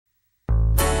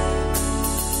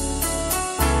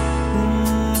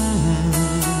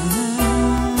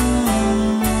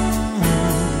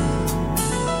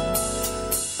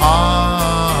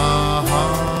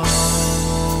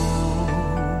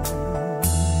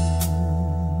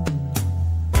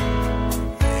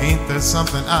Ain't there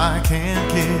something I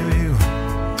can't give you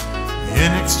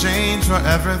in exchange for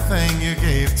everything you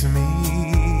gave to me?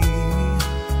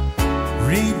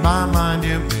 Read my mind,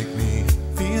 you make me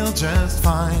feel just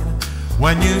fine.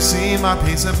 When you see my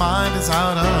peace of mind is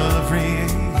out of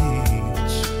reach,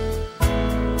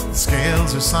 the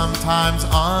scales are sometimes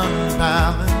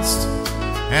unbalanced,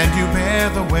 and you bear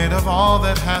the weight of all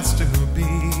that has to be.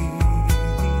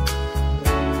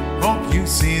 Hope you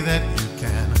see that you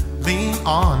can lean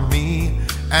on me,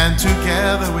 and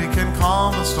together we can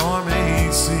calm the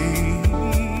stormy sea.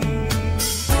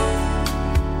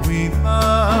 We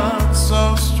love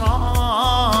so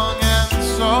strong and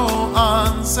so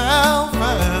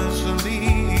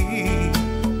unselfishly,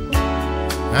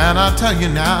 and I tell you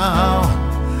now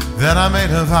that I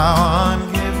made a vow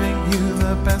on giving you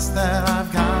the best that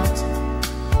I've got,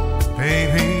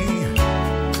 baby.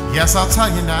 Yes, I'll tell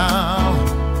you now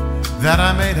that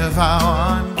I made a vow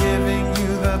on giving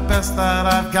you the best that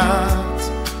I've got,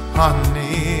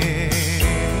 honey.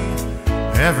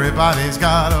 Everybody's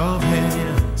got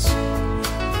opinions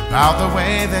about the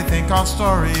way they think our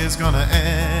story is gonna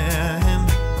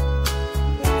end.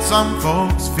 Some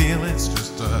folks feel it's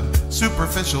just a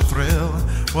superficial thrill.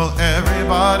 Well,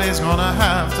 everybody's gonna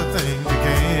have to think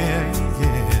again.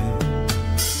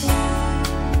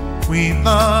 We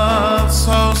love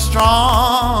so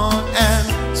strong and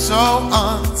so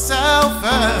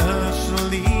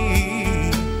unselfishly.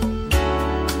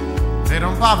 They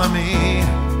don't bother me,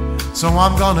 so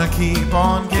I'm gonna keep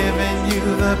on giving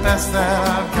you the best that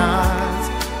I've got,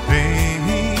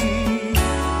 baby.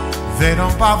 They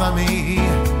don't bother me,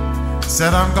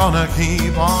 said I'm gonna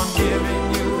keep on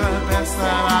giving you the best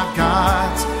that I've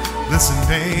got. Listen,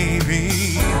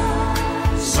 baby,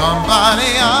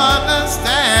 somebody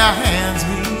understands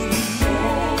me.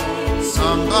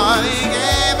 Somebody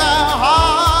gave their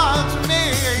heart to me.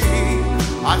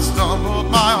 I stumbled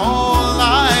my whole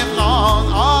life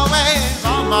long, always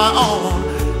on my own.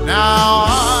 Now I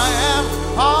am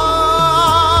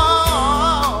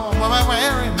home, where my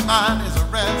weary mind is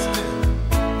arrested,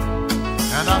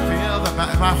 and I feel that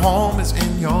my home is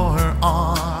in your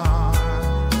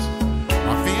arms.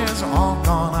 My fears are all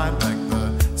gone, I like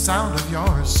the sound of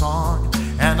your song,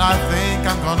 and I think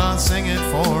I'm gonna sing it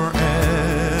forever.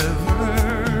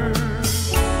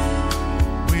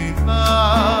 We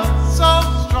love so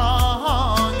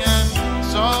strong and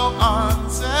so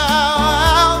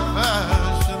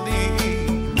unselfishly,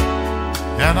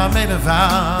 and I made a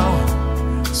vow,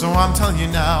 so I'm telling you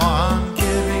now, I'm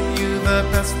giving you the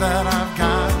best that I've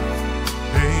got,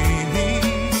 baby.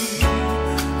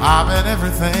 I bet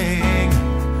everything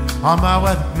on my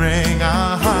wedding ring,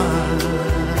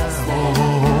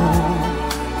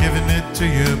 giving it to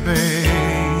you,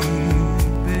 babe.